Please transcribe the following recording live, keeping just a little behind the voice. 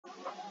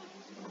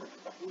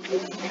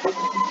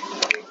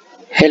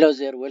Hello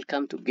there,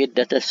 welcome to Get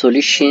Data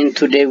Solution.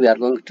 Today we are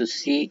going to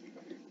see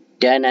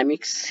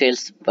dynamic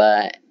sales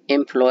by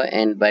employee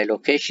and by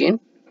location.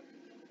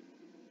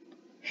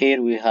 Here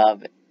we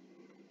have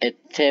a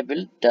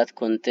table that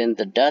contains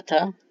the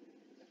data,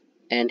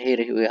 and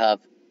here we have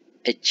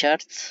a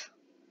chart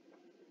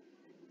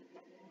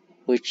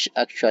which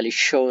actually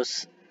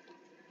shows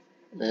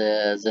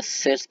the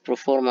sales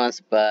performance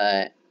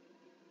by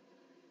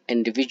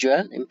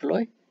individual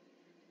employee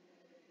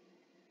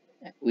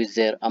with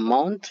their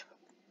amount.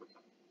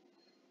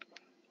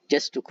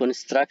 Just to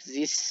construct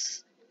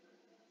this,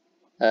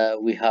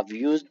 we have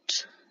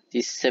used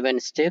these 7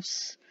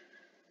 steps.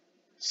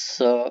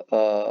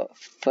 So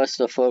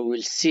first of all,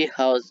 we'll see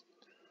how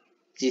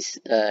this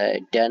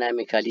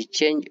dynamically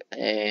change,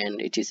 and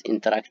it is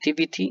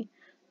interactivity.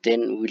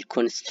 Then we'll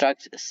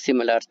construct a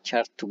similar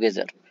chart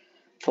together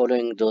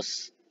following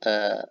those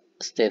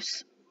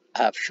steps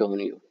I have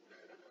shown you.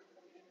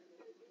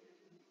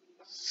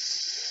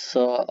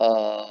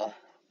 So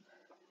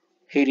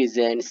here is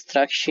the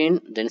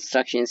instruction. The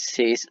instruction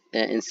says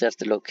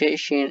insert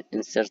location,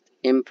 insert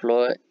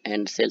employee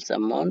and sales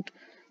amount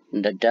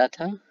in the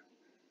data.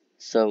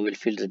 So we'll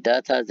fill the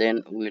data,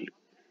 then we'll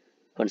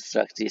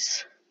construct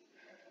this.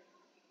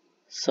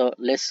 So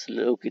let's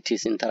look at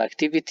this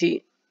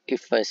interactivity.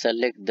 If I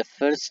select the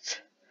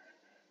first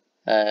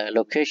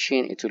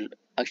location, it will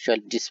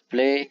actually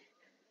display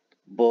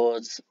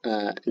both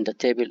in the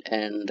table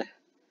and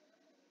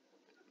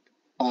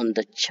on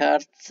the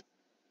chart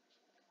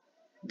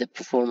the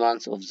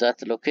performance of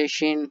that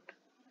location.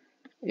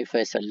 If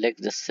I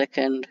select the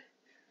second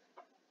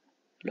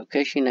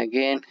location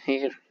again,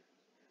 here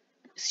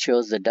it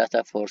shows the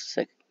data for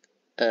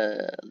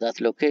that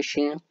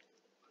location.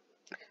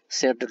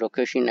 Third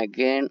location,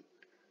 again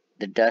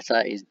the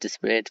data is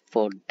displayed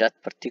for that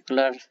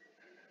particular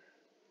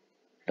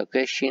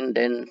location,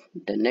 then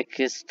the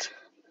next,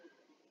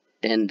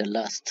 then the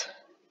last.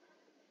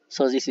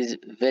 So this is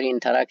very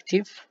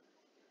interactive.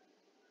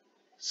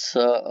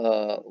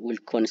 So we'll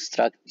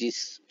construct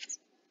this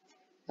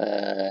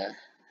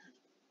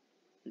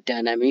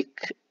dynamic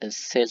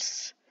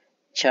sales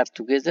chart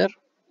together.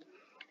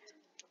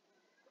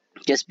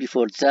 Just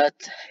before that,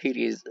 here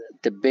is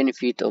the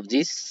benefit of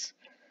this.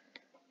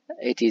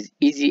 It is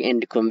easy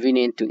and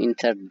convenient to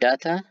enter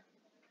data,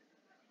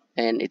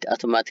 and it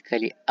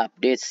automatically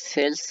updates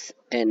sales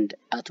and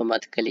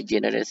automatically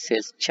generates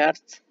sales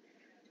charts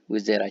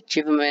with their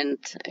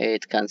achievement.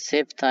 It can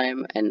save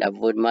time and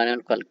avoid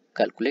manual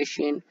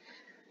calculation.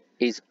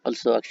 Is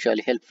also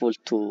actually helpful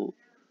to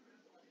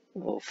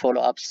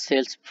follow up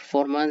sales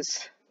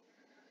performance.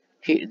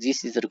 Here,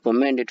 this is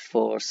recommended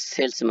for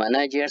sales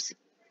managers,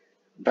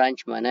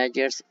 branch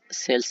managers,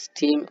 sales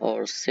team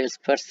or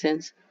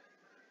salespersons,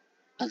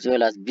 as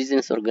well as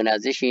business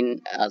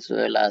organization, as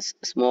well as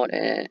small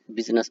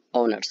business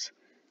owners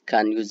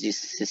can use this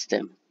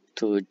system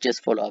to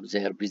just follow up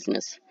their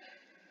business.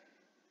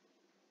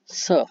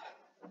 So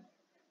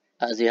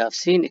as you have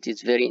seen, it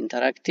is very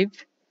interactive.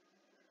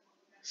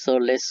 So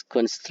let's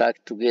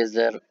construct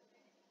together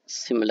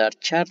similar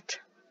chart.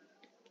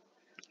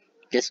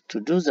 Just to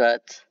do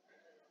that,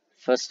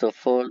 first of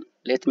all,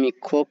 let me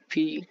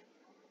copy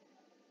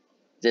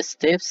the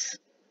steps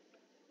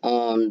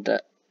on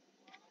the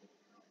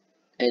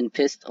and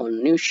paste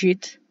on new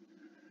sheet,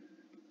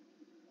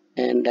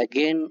 and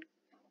again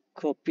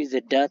copy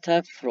the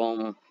data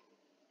from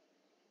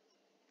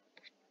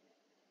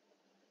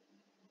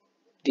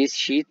this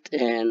sheet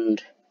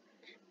and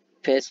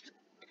paste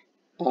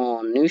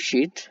on new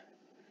sheet.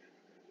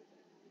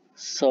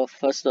 So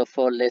first of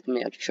all, let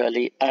me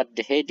actually add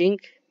the heading.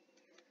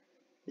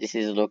 This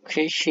is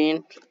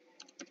location,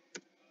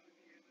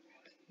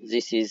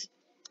 this is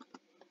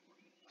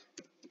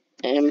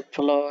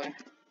employee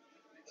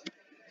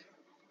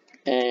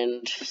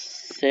and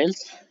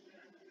sales.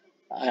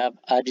 I have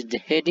added the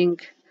heading.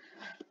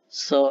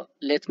 So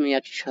let me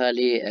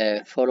actually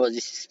follow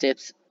these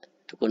steps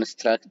to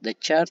construct the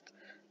chart.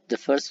 The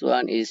first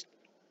one is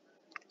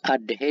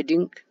add the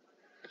heading.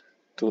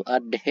 To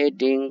add the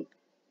heading,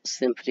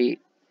 simply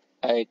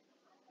I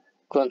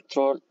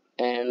Control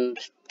and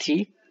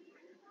T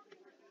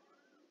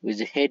with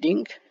the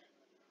heading.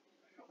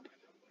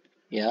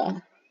 Yeah,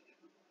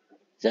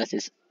 that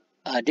is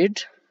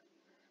added.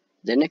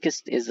 The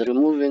next is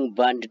removing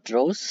banded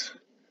rows.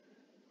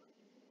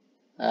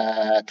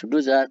 To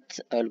do that,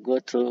 I'll go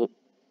to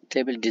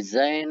table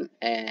design,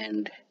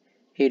 and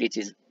here it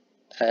is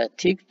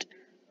ticked.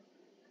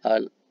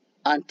 I'll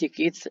untick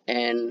it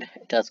and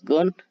it has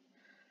gone.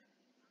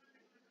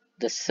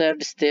 The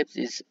third step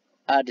is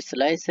add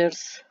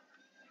slicers.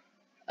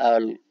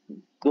 I'll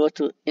go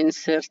to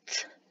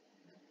insert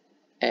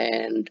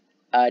and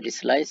add a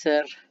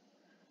slicer,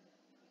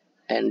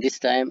 and this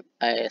time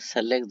I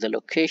select the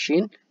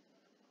location.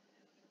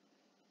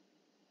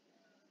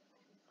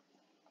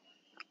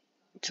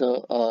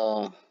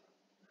 So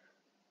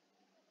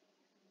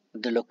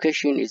the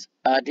location is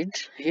added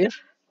here.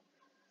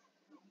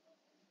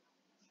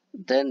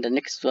 Then the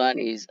next one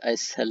is I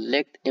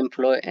select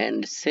employee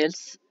and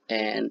sales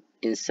and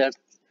insert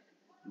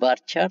bar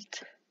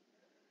chart.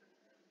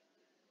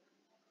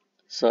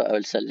 So I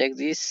will select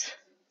this,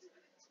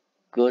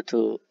 go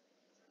to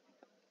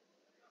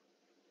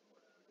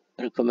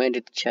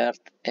recommended chart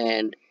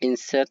and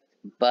insert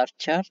bar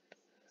chart.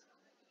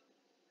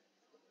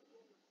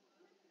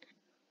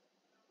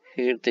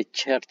 Here the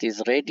chart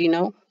is ready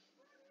now.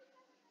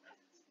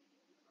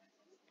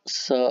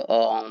 So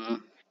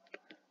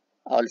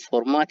I'll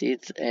format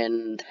it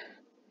and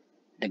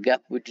the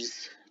gap width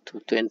is to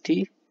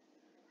 20.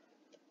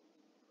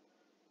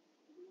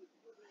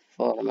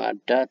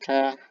 Format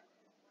data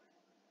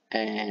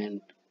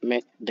and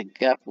make the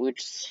gap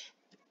width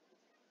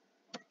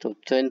to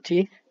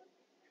 20.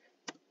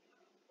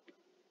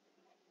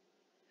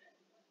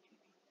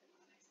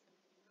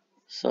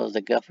 So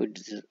the gap width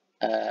is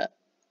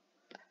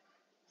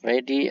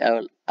ready. I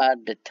will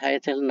add the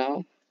title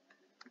now.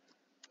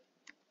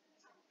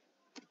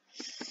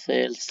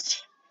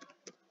 Sales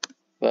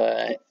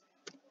by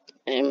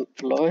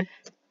employee.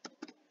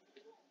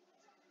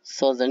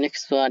 So the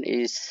next one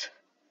is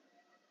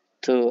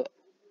to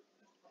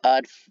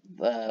add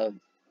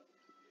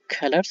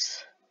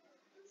colors.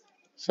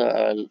 So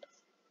I'll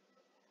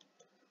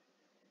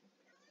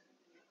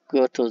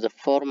go to the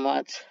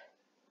format,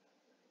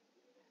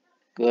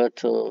 go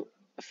to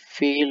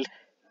field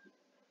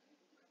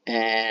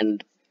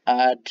and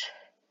add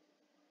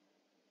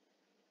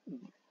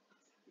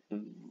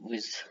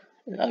with,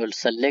 I will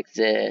select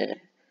the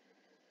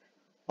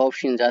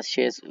option that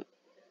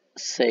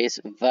says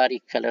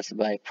vary colors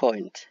by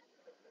point.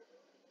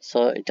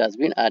 So it has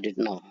been added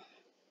now.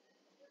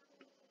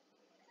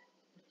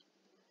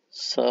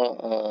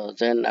 So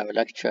then I will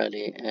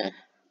actually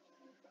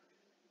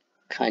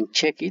can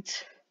check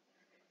it.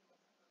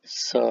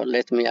 So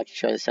let me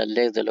actually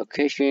select the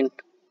location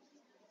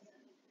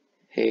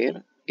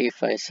here.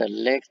 If I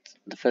select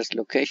the first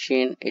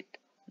location, it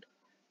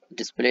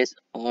displays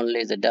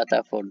only the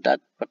data for that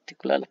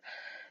particular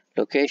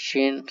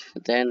location,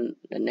 then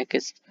the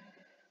next,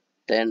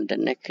 then the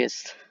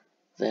next,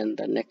 then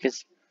the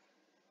next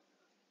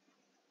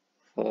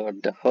for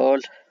the whole.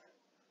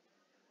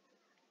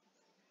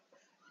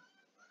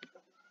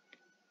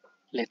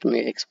 Let me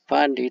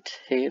expand it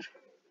here.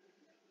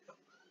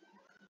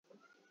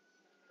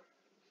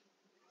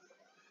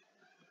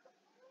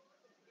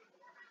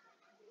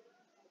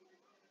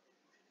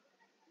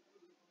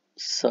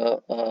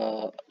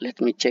 So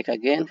let me check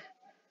again.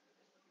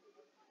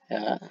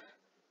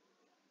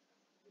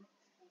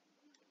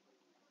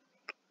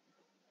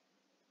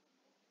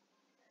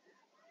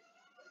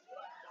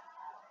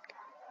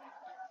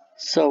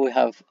 So we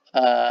have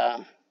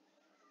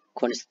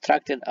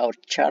constructed our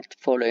chart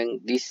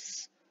following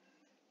these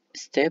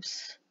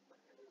steps,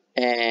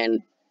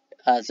 and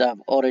as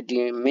I've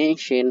already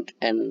mentioned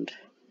and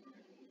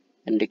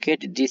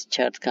indicated, this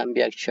chart can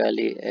be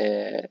actually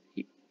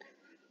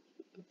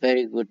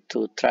very good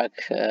to track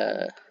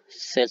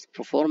sales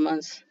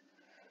performance,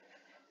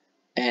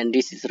 and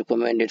this is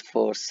recommended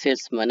for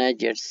sales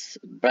managers,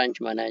 branch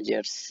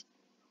managers,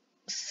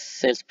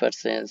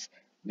 salespersons,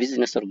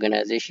 business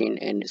organization,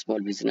 and small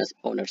business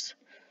owners.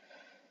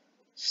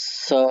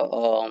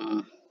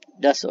 So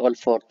that's all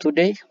for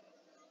today.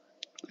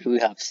 We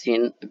have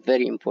seen a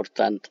very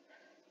important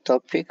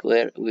topic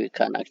where we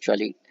can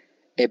actually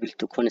able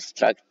to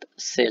construct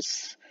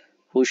sales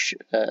which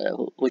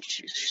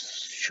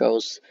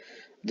shows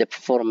the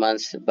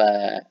performance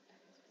by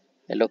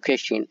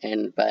location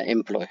and by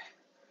employee.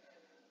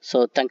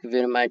 So thank you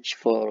very much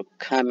for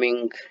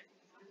coming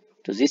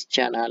to this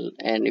channel,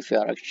 and if you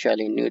are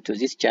actually new to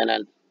this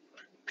channel,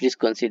 please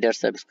consider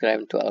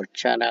subscribing to our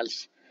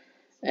channels,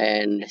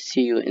 and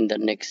see you in the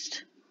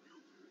next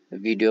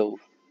video,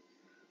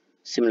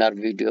 similar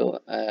video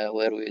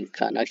where we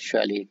can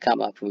actually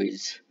come up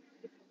with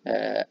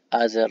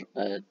other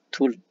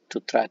tool to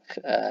track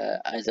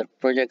either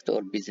project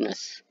or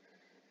business.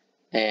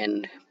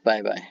 And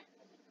bye bye.